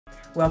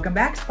Welcome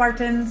back,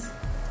 Spartans.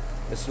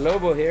 Mr.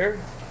 Lobo here.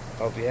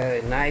 Hope you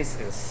had a nice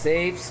and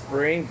safe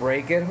spring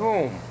break at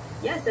home.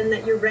 Yes, and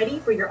that you're ready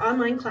for your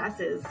online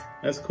classes.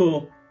 That's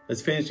cool.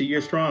 Let's finish the year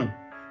strong.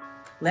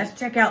 Let's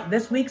check out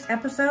this week's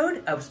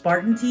episode of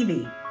Spartan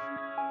TV.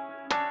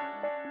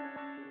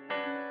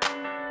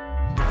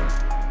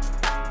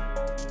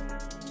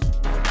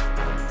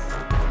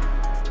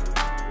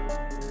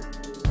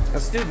 Now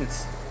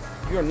students,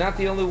 you are not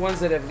the only ones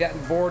that have gotten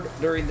bored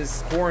during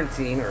this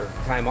quarantine or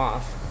time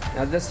off.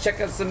 Now let's check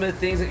out some of the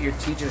things that your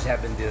teachers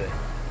have been doing.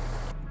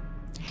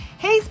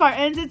 Hey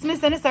Spartans, it's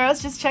Miss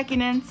Enisaros just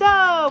checking in.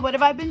 So, what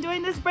have I been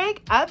doing this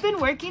break? I've been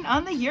working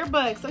on the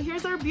yearbook. So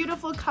here's our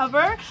beautiful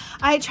cover.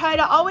 I try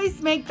to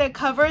always make the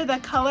cover the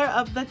color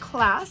of the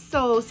class.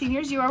 So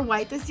seniors, you are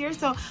white this year.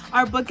 So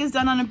our book is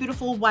done on a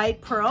beautiful white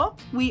pearl.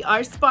 We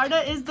Are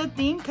Sparta is the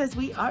theme because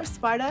we are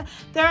Sparta.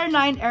 There are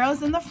 9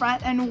 arrows in the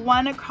front and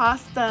 1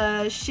 across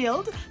the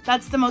shield.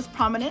 That's the most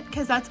prominent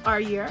because that's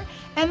our year.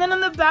 And then on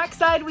the back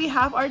side, we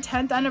have our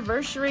 10th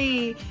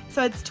anniversary.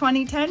 So it's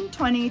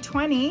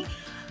 2010-2020.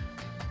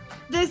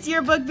 This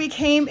yearbook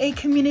became a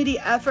community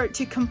effort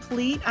to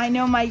complete. I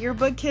know my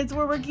yearbook kids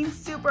were working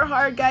super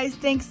hard, guys.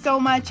 Thanks so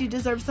much. You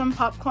deserve some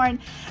popcorn.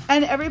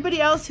 And everybody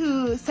else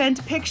who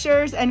sent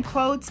pictures and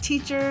quotes,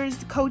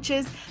 teachers,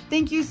 coaches,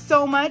 thank you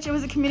so much. It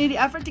was a community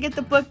effort to get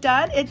the book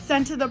done. It's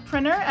sent to the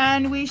printer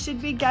and we should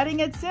be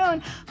getting it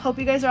soon. Hope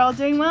you guys are all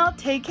doing well.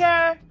 Take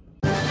care.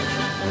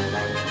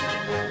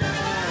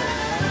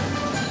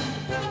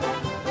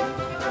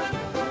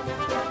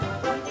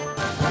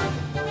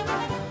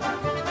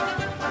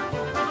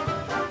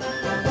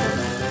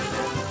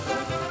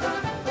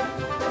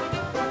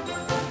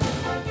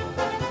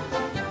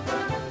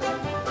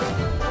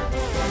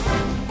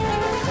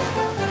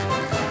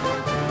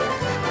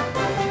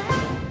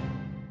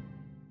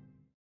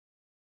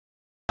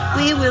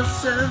 We will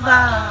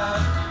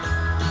survive.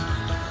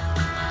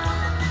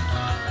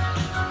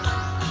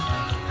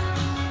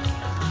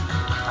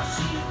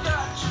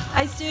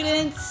 Hi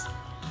students,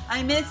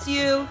 I miss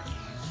you.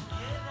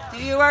 Do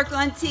your work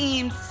on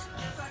teams.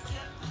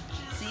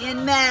 See you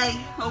in May,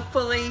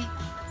 hopefully.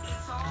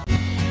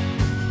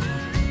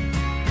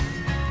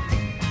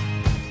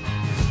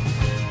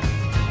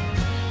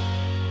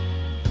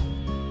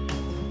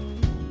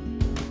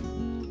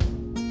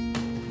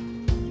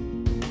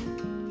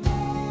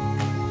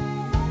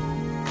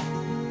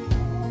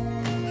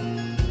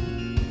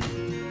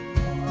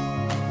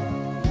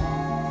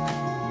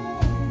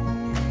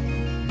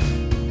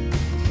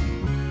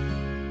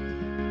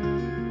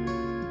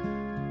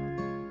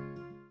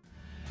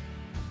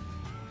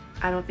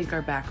 I don't think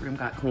our back room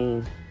got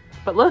cleaned.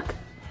 But look,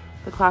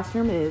 the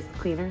classroom is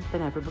cleaner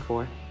than ever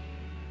before.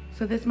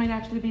 So this might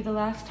actually be the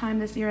last time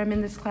this year I'm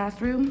in this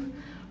classroom.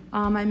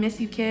 I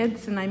miss you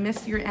kids, and I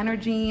miss your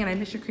energy, and I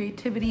miss your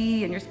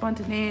creativity, and your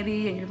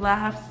spontaneity, and your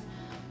laughs.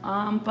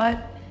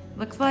 But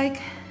looks like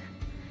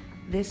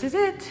this is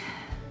it.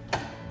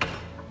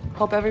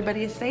 Hope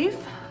everybody is safe.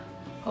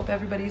 Hope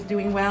everybody's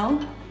doing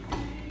well.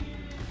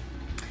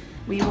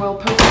 We will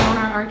post it on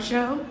our art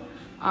show.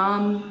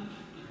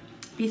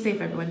 Be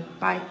safe, everyone.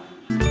 Bye.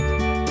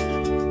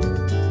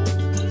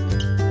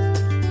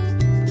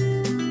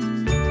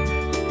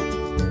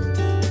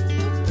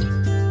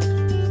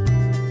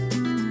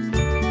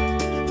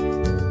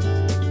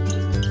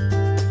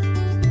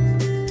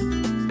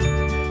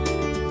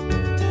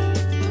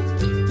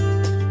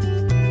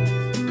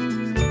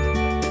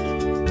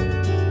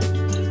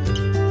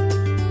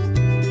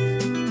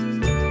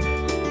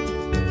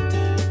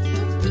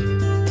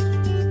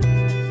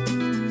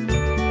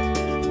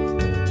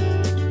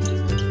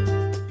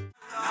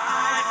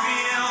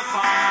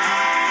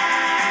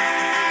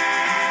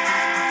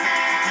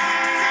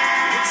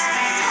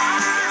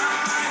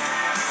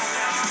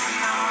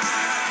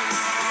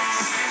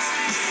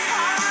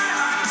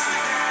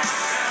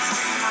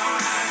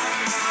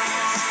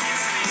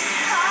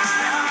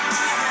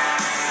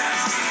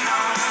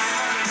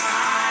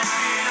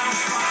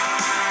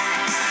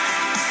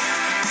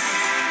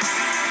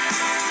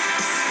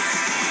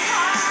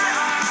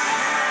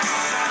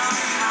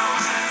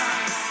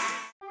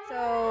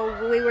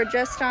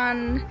 Just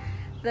on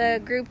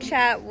the group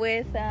chat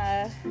with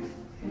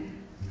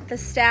the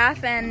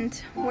staff,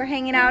 and we're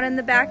hanging out in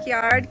the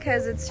backyard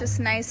because it's just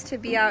nice to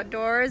be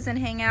outdoors and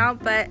hang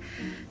out, but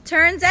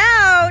turns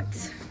out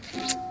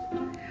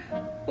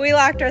we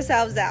locked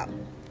ourselves out.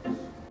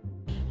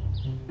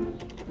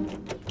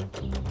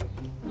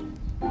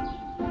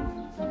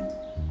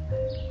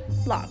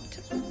 Locked.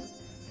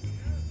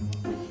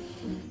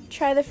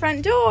 Try the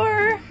front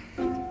door.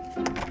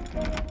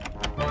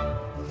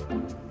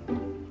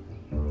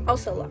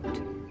 Also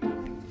locked.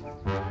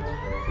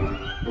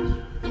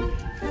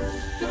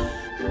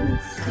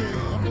 Let's see.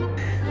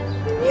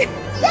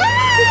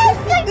 Yes!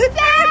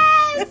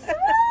 Success!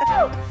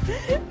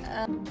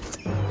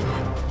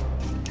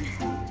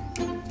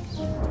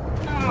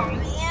 Oh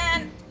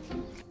man.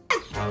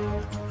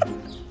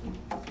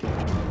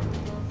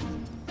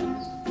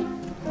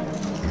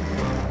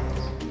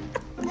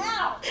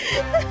 Ow!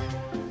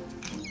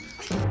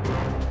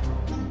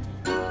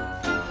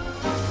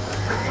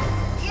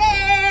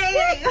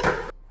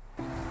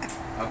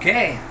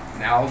 Okay,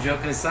 now all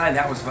joking aside,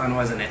 that was fun,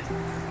 wasn't it?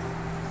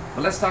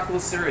 But let's talk a little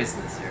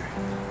seriousness here.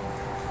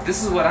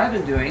 This is what I've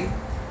been doing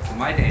for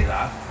my days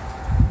off.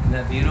 Isn't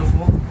that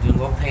beautiful? Doing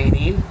a little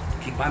painting to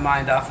keep my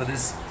mind off of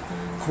this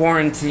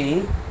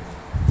quarantine.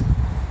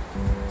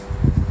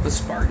 But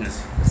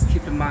Spartans, let's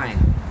keep in mind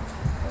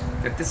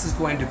that this is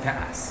going to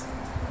pass.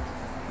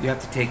 You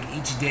have to take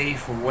each day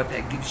for what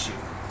that gives you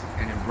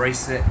and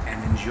embrace it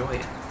and enjoy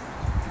it.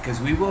 Because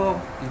we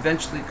will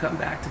eventually come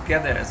back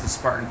together as the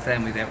Spartan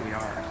family that we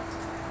are.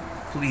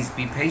 Please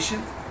be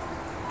patient,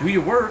 do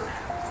your work,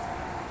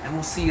 and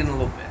we'll see you in a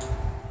little bit.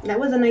 That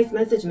was a nice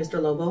message,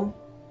 Mr. Lobo.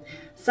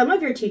 Some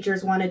of your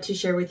teachers wanted to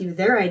share with you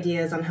their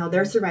ideas on how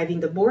they're surviving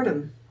the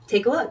boredom.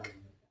 Take a look.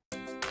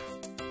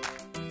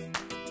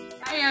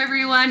 Hi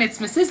everyone, it's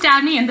Mrs.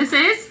 Dabney and this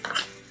is...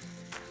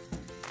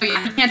 Oh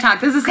yeah, he can't talk.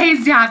 This is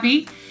Hayes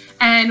Dabney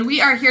and we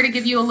are here to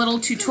give you a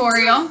little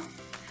tutorial,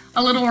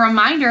 a little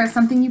reminder of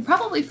something you've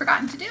probably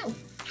forgotten to do.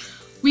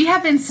 We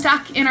have been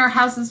stuck in our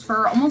houses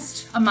for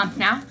almost a month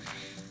now.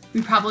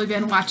 We've probably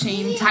been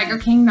watching Tiger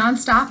King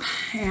nonstop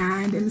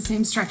and in the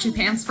same stretchy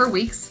pants for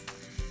weeks.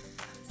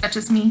 Is that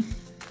just me?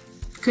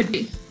 Could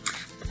be.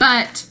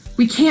 But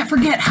we can't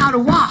forget how to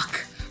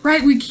walk,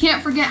 right? We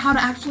can't forget how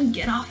to actually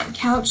get off the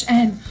couch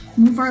and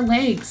move our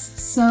legs.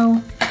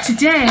 So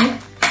today,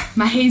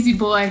 my Hazy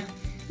boy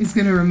is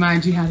gonna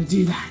remind you how to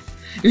do that.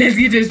 Let's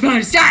get this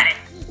party started.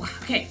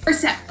 Okay,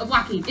 first step of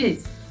walking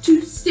is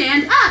to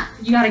stand up.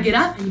 You gotta get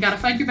up and you gotta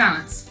find your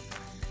balance.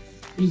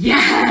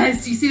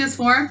 Yes, you see this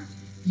form?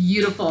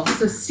 Beautiful.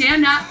 So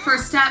stand up,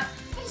 first step.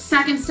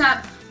 Second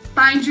step,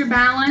 find your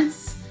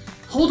balance.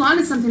 Hold on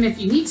to something if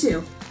you need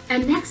to.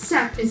 And next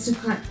step is to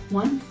put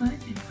one foot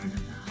in front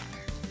of the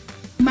other.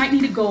 You might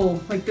need a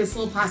goal, like this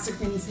little plastic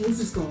thing is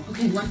Hayes' goal.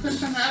 Okay, one foot in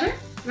front of the other.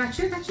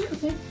 Got you,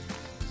 okay.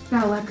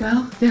 Gotta let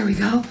go. There we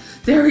go.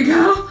 There we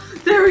go.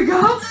 There we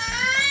go.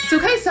 It's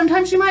okay,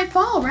 sometimes you might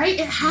fall, right?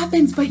 It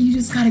happens, but you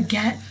just gotta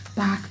get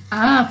back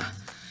up.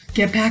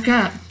 Get back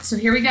up. So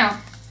here we go.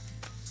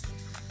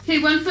 Okay,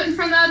 one foot in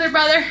front of the other,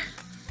 brother.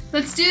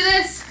 Let's do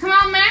this. Come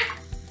on, man.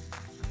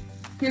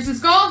 Here's his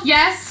goal.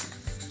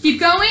 Yes.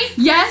 Keep going.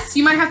 Yes.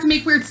 You might have to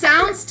make weird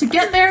sounds to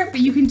get there, but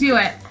you can do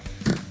it.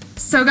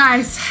 So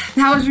guys,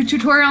 that was your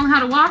tutorial on how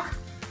to walk.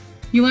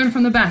 You learned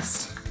from the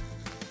best.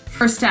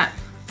 First step,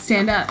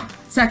 stand up.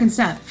 Second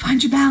step,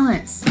 find your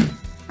balance.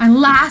 And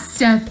last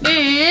step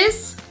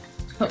is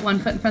put one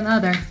foot in front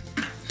of the other.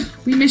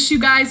 We miss you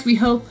guys. We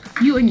hope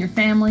you and your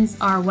families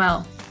are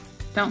well.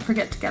 Don't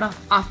forget to get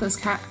off those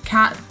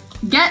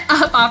get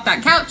up off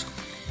that couch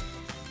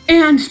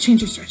and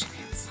change your stretchy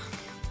pants.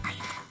 Bye.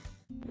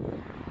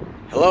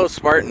 Hello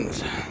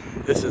Spartans.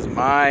 This is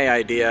my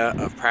idea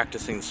of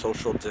practicing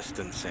social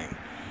distancing.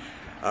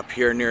 Up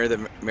here near the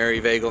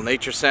Maryvagel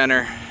Nature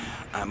Center,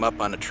 I'm up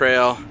on a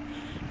trail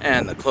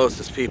and the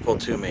closest people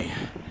to me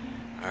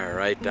are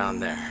right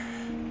down there.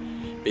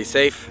 Be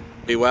safe,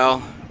 be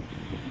well.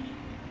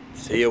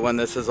 See you when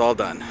this is all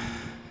done.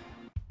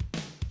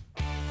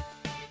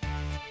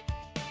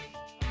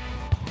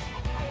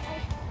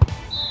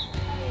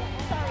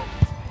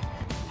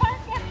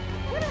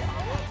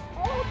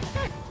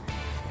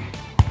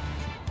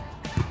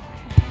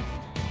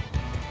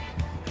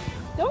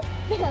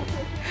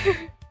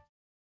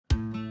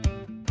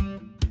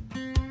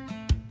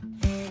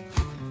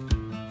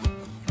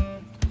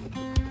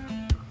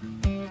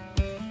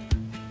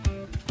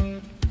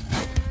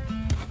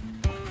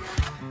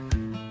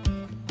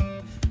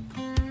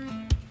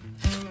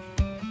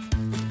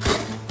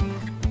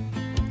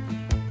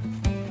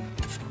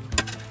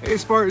 Hey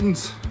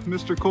Spartans,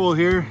 Mr. Cole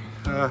here,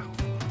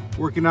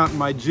 working out in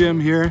my gym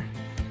here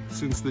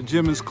since the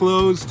gym is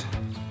closed.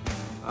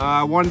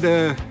 I wanted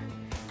to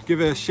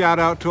give a shout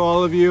out to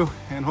all of you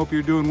and hope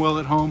you're doing well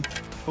at home.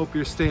 Hope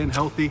you're staying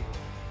healthy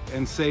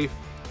and safe,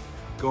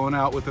 going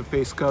out with a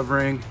face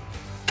covering,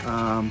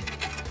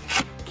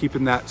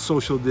 keeping that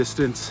social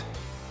distance,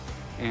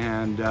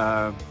 and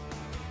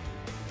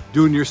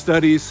doing your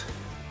studies,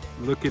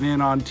 looking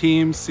in on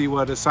Teams, see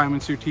what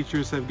assignments your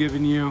teachers have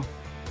given you,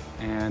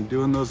 and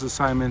doing those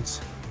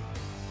assignments.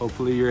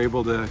 Hopefully you're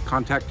able to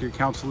contact your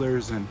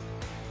counselors and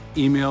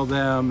email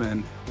them,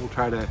 and we'll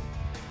try to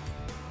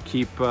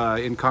keep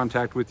in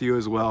contact with you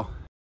as well.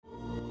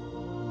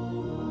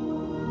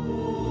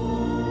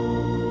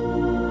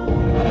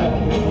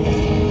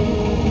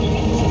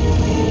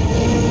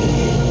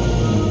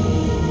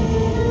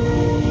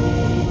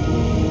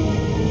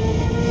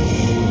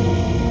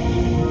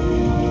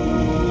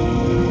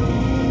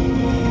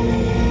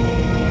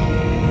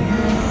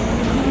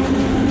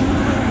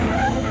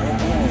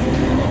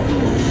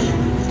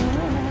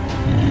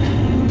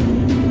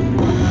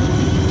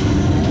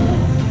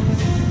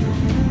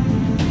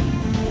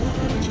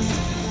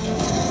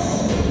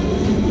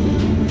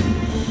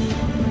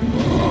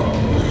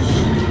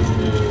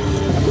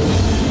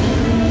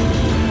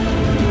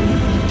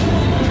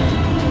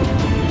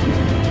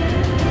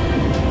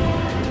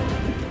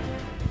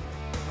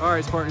 All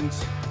right,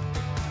 Spartans,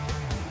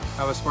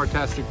 have a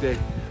Spartastic day.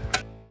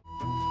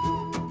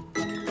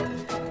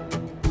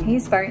 Hey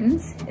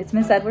Spartans, it's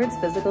Miss Edwards,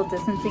 Physical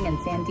Distancing in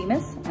San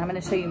Dimas, and I'm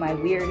going to show you my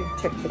weird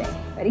trick today.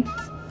 Ready?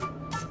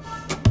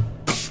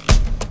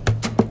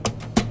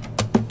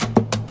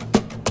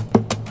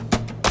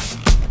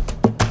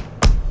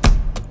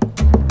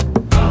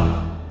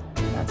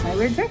 That's my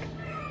weird trick.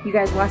 You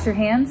guys wash your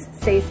hands,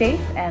 stay safe,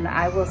 and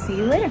I will see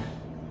you later.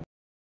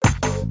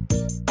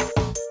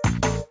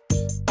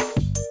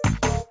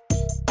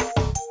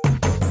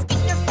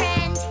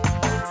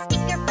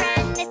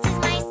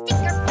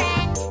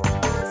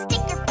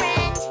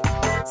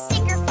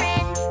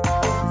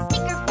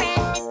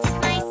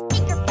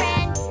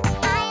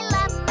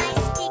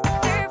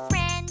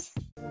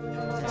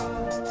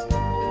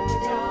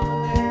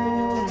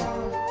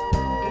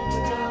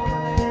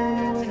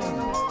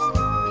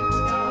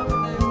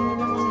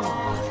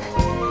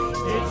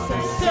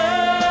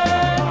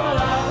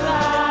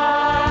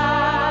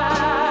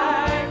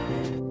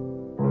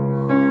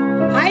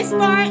 Hi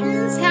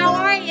Spartans, how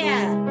are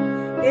ya?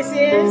 This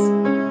is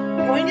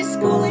going to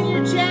school in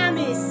your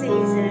jammies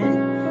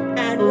season,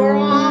 and we're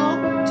all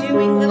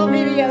doing little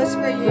videos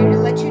for you to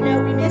let you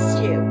know we miss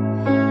you,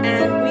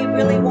 and we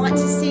really want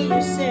to see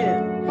you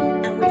soon,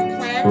 and we've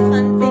planned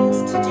fun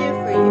things to do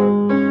for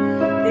you.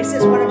 This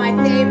is one of my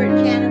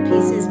favorite piano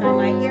pieces by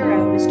my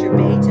hero, Mr.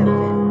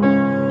 Beethoven.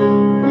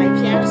 My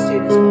piano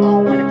students will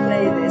all want to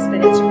play this,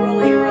 but it's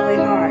really, really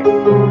hard.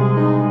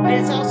 But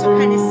it's also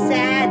kind of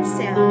sad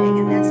sounding,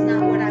 and that's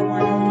not what I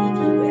want to leave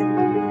you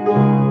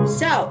with.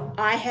 So,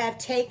 I have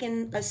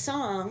taken a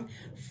song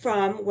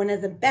from one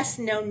of the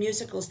best-known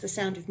musicals, The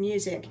Sound of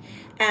Music,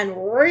 and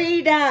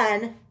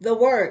redone the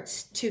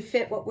words to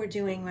fit what we're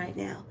doing right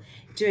now,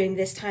 during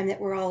this time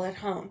that we're all at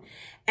home.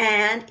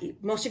 And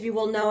most of you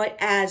will know it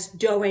as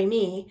Do Re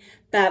Mi,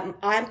 but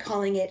I'm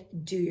calling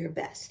it Do Your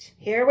Best.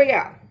 Here we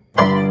go.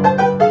 Do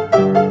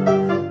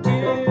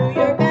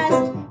your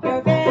best,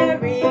 your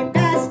very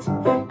best.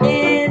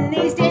 In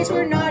these days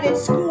we're not in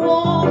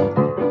school.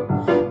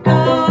 Go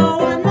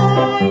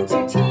online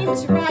to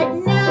Teams right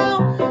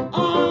now.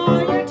 All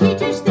your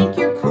teachers think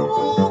you're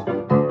cool.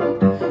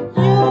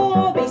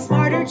 You'll be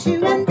smarter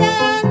too, and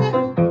then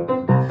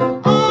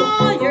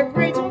all your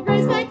grades will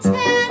raise by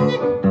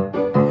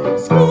 10.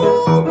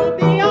 School will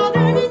be all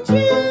done in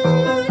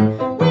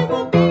June. We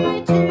will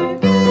be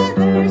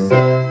together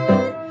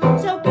soon.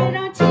 So get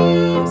on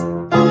Teams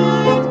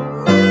right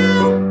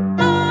now,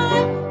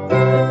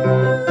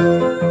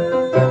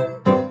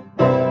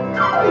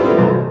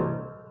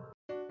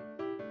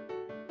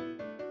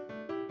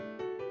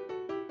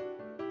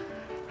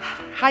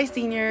 Hi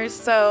seniors,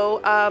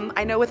 so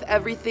I know with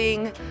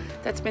everything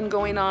that's been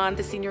going on,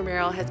 the senior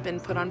mural has been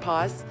put on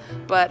pause,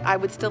 but I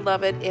would still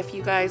love it if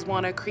you guys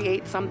want to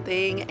create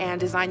something and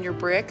design your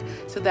brick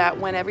so that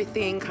when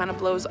everything kind of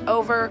blows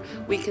over,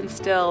 we can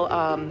still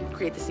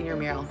create the senior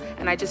mural.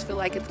 And I just feel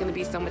like it's going to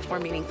be so much more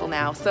meaningful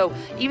now. So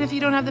even if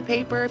you don't have the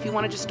paper, if you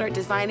want to just start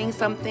designing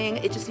something,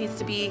 it just needs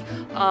to be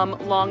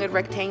long and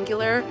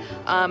rectangular.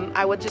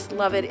 I would just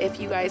love it if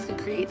you guys could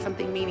create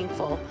something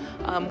meaningful.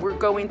 We're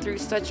going through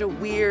such a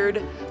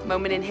weird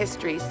moment in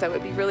history, so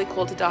it'd be really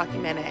cool to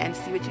document it and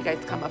see what you guys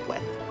come up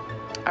with.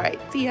 All right,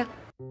 see ya.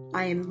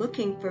 I am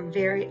looking for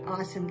very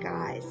awesome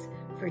guys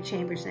for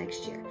Chambers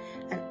next year,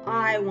 and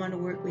I want to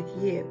work with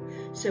you.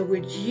 So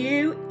would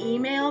you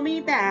email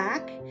me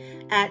back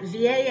at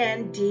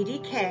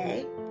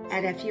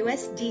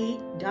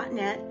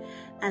vanddk@fusd.net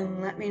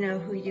and let me know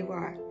who you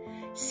are.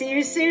 See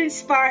you soon,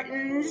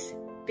 Spartans.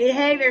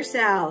 Behave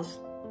yourselves.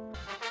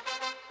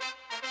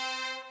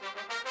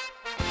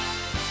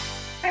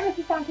 Hi,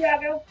 Mrs.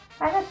 Santiago.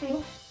 Hi,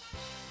 Missy.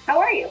 How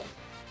are you?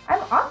 I'm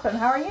awesome.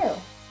 How are you?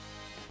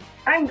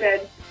 I'm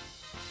good,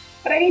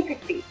 but I need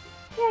 60.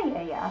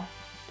 Yeah.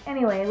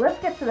 Anyway, let's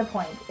get to the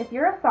point. If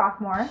you're a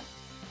sophomore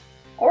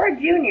or a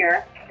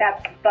junior,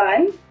 that's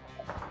fun,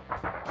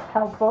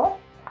 helpful,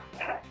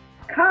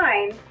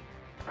 kind,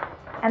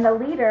 and a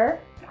leader,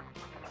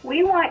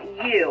 we want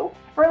you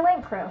for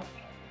Link Crew.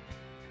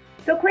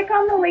 So click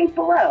on the link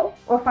below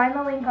or find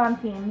the link on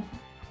Teams.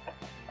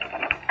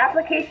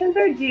 Applications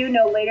are due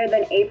no later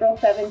than April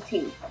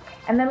 17th.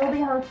 And then we'll be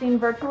hosting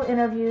virtual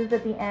interviews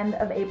at the end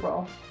of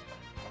April.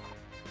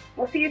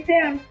 We'll see you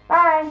soon.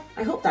 Bye.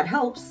 I hope that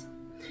helps.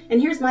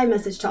 And here's my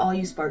message to all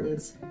you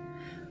Spartans.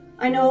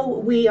 I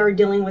know we are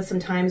dealing with some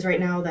times right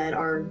now that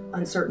are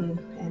uncertain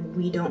and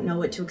we don't know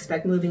what to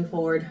expect moving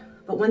forward.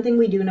 But one thing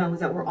we do know is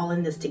that we're all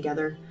in this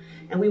together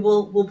and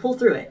we'll pull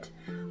through it.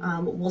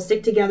 We'll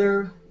stick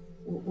together.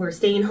 We're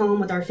staying home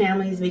with our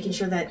families, making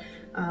sure that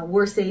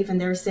we're safe and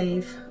they're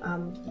safe.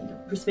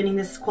 We're spending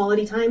this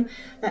quality time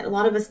that a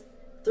lot of us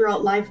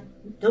throughout life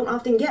don't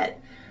often get.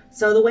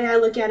 So the way I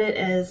look at it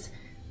is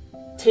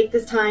take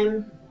this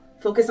time,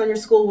 focus on your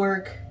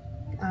schoolwork,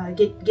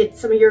 get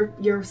some of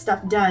your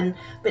stuff done,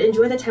 but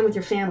enjoy the time with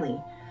your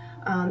family.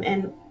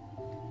 And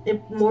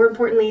more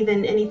importantly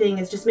than anything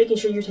is just making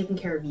sure you're taking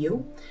care of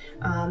you.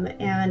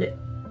 And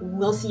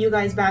we'll see you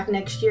guys back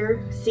next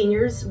year.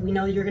 Seniors, we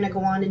know you're gonna go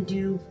on and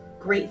do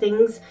great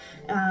things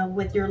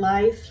with your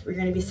life. You're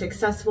going to be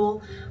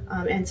successful,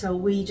 and so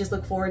we just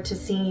look forward to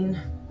seeing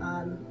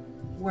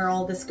where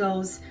all this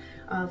goes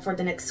for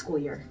the next school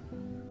year.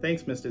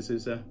 Thanks, Ms.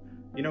 DeSouza.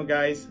 You know,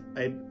 guys,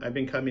 I've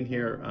been coming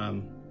here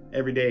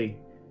every day,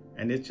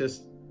 and it's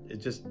just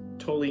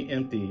totally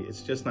empty.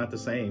 It's just not the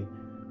same.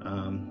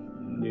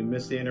 You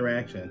miss the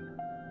interaction.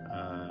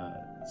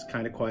 It's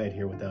kind of quiet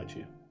here without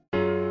you.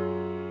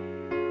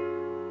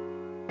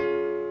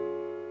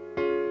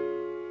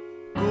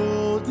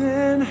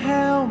 Golden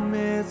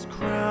helmets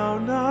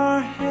crown our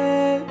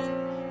heads,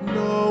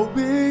 no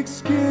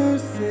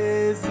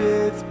excuses,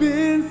 it's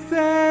been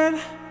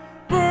said.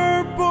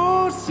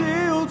 Purple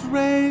shields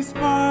raise,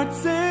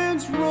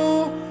 Spartans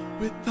rule,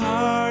 with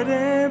heart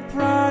and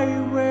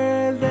pride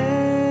we're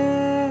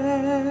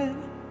led.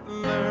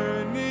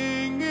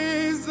 Learning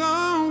is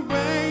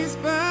always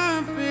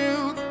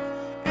fulfilled,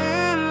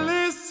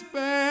 endless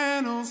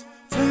battles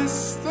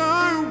test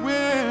our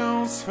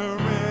wills.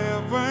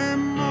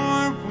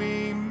 Forevermore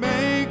we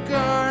make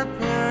our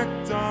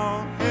pact,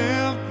 all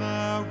hail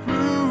the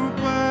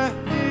Jurupa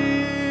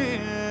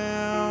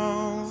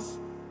Hills.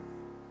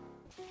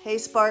 Hey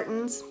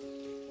Spartans,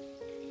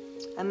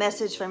 a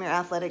message from your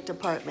athletic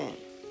department.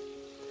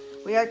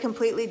 We are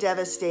completely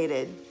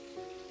devastated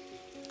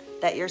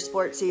that your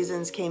sports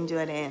seasons came to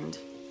an end.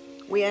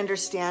 We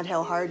understand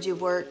how hard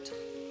you've worked.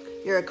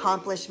 Your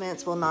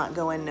accomplishments will not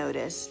go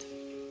unnoticed.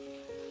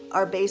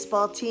 Our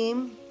baseball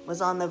team was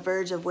on the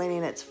verge of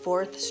winning its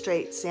 4th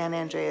straight San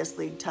Andreas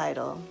League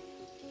title.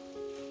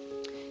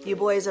 You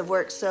boys have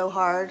worked so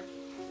hard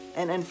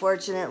and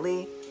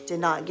unfortunately did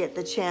not get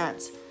the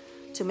chance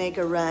to make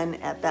a run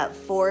at that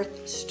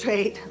 4th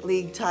straight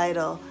league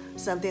title,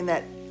 something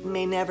that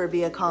may never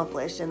be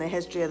accomplished in the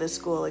history of the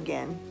school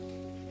again.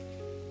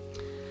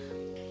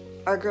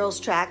 Our girls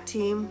track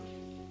team,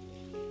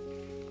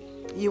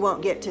 you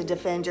won't get to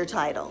defend your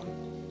title.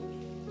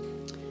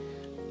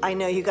 I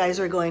know you guys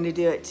were going to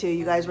do it too.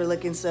 You guys were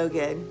looking so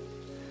good.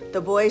 The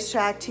boys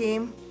track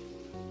team,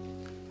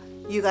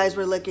 you guys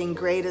were looking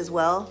great as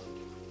well.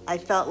 I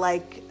felt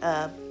like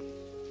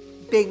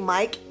Big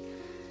Mike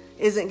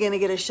isn't gonna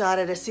get a shot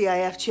at a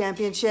CIF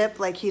championship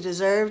like he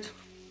deserved.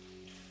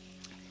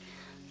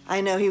 I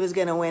know he was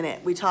gonna win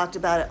it. We talked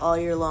about it all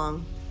year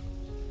long.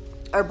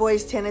 Our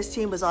boys tennis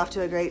team was off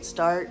to a great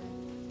start,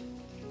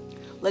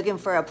 looking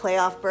for a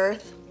playoff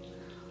berth.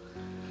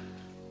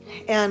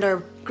 And our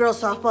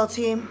girls softball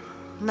team,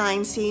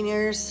 9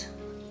 seniors,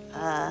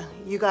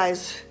 you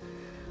guys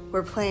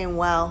were playing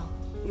well.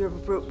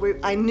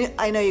 I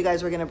know you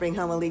guys were gonna bring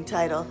home a league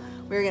title.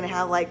 We were gonna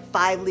have like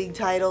 5 league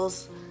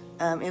titles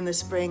in the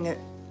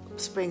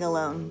spring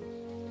alone.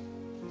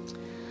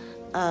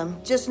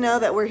 Just know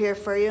that we're here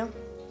for you,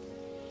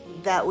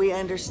 that we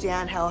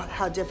understand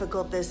how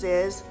difficult this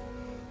is,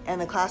 and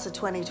the class of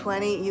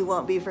 2020, you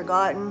won't be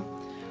forgotten.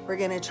 We're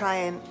gonna try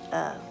and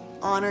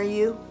honor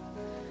you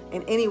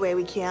in any way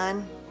we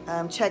can.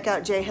 Check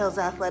out J Hills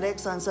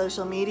Athletics on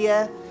social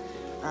media.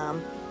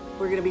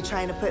 We're gonna be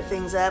trying to put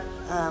things up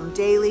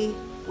daily,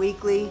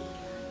 weekly,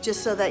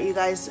 just so that you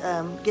guys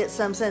get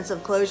some sense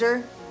of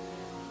closure.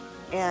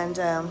 And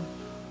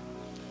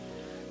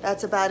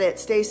that's about it.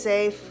 Stay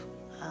safe.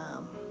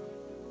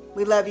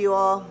 We love you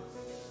all.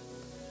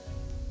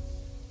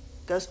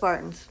 Go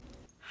Spartans.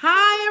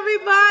 Hi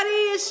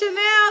everybody, it's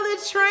Chanel the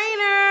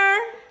trainer.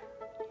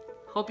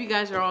 Hope you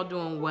guys are all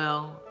doing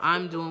well.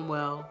 I'm doing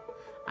well.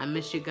 I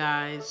miss you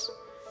guys.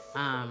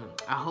 I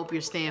hope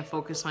you're staying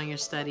focused on your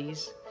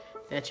studies,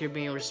 that you're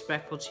being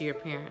respectful to your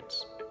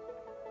parents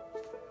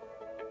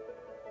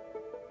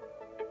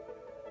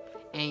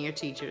and your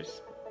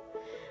teachers.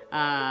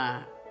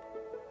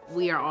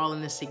 We are all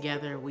in this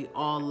together. We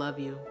all love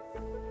you.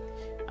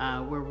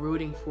 We're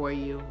rooting for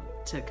you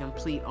to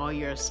complete all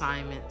your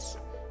assignments.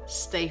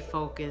 Stay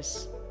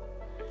focused.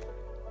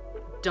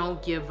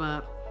 Don't give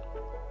up.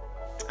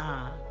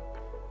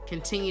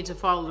 Continue to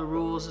follow the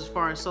rules as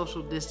far as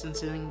social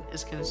distancing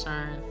is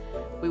concerned.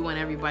 We want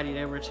everybody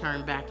to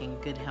return back in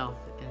good health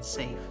and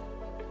safe.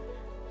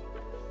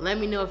 Let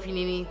me know if you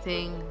need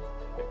anything,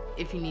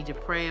 if you need to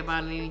pray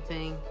about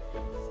anything,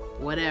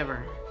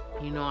 whatever.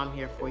 You know I'm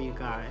here for you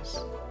guys.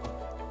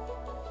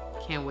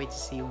 Can't wait to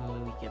see you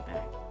when we get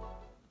back.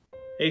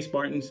 Hey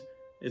Spartans,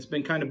 it's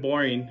been kind of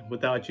boring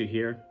without you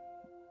here.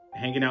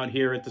 Hanging out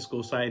here at the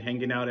school site,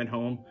 hanging out at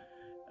home.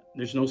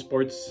 There's no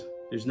sports,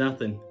 there's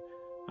nothing.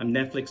 I'm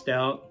Netflixed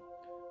out,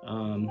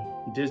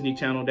 Disney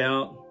Channeled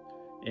out,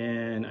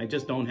 and I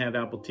just don't have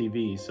Apple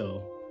TV.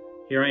 So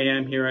here I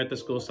am here at the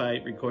school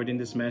site recording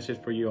this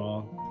message for you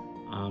all.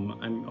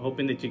 I'm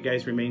hoping that you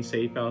guys remain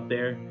safe out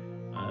there.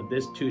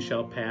 This too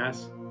shall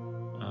pass.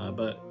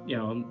 But you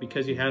know,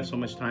 because you have so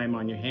much time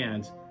on your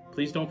hands,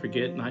 please don't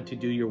forget not to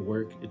do your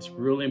work. It's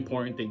really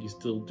important that you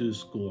still do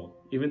school.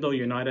 Even though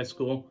you're not at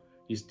school,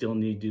 you still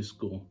need to do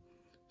school.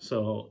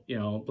 So, you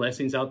know,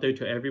 blessings out there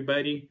to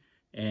everybody.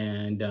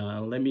 And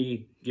let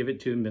me give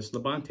it to Miss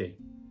Labonte.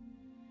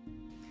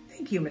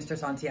 Thank you, Mr.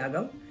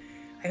 Santiago.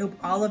 I hope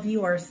all of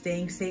you are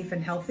staying safe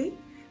and healthy.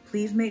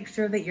 Please make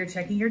sure that you're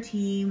checking your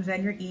teams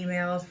and your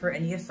emails for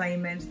any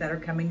assignments that are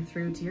coming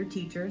through to your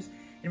teachers.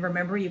 And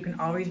remember, you can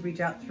always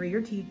reach out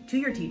through to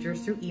your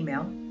teachers through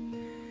email.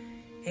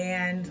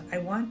 And I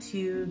want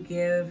to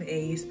give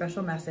a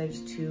special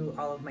message to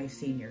all of my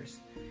seniors.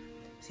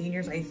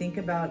 Seniors, I think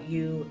about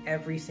you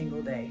every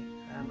single day.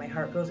 My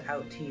heart goes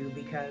out to you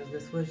because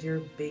this was your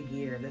big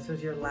year. This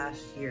was your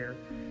last year.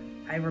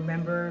 I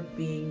remember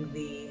being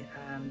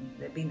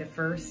the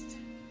first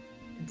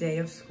day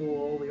of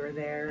school. We were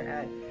there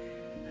at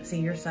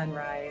senior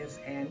sunrise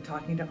and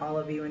talking to all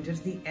of you, and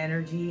just the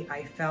energy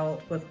I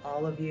felt with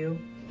all of you.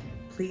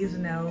 Please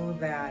know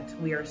that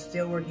we are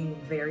still working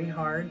very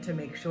hard to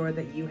make sure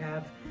that you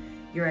have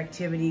your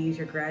activities,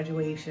 your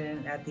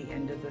graduation at the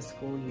end of the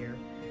school year.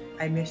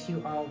 I miss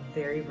you all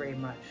very, very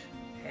much.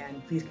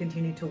 And please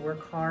continue to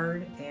work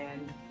hard,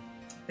 and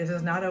this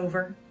is not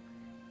over.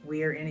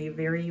 We are in a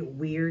very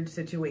weird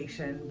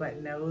situation,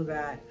 but know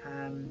that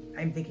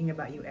I'm thinking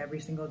about you every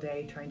single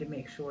day, trying to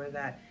make sure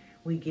that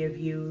we give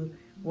you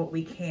what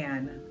we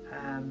can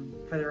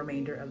for the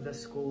remainder of the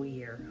school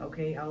year.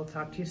 Okay, I'll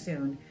talk to you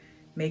soon.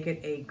 Make it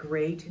a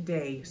great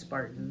day,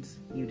 Spartans.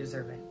 You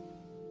deserve it.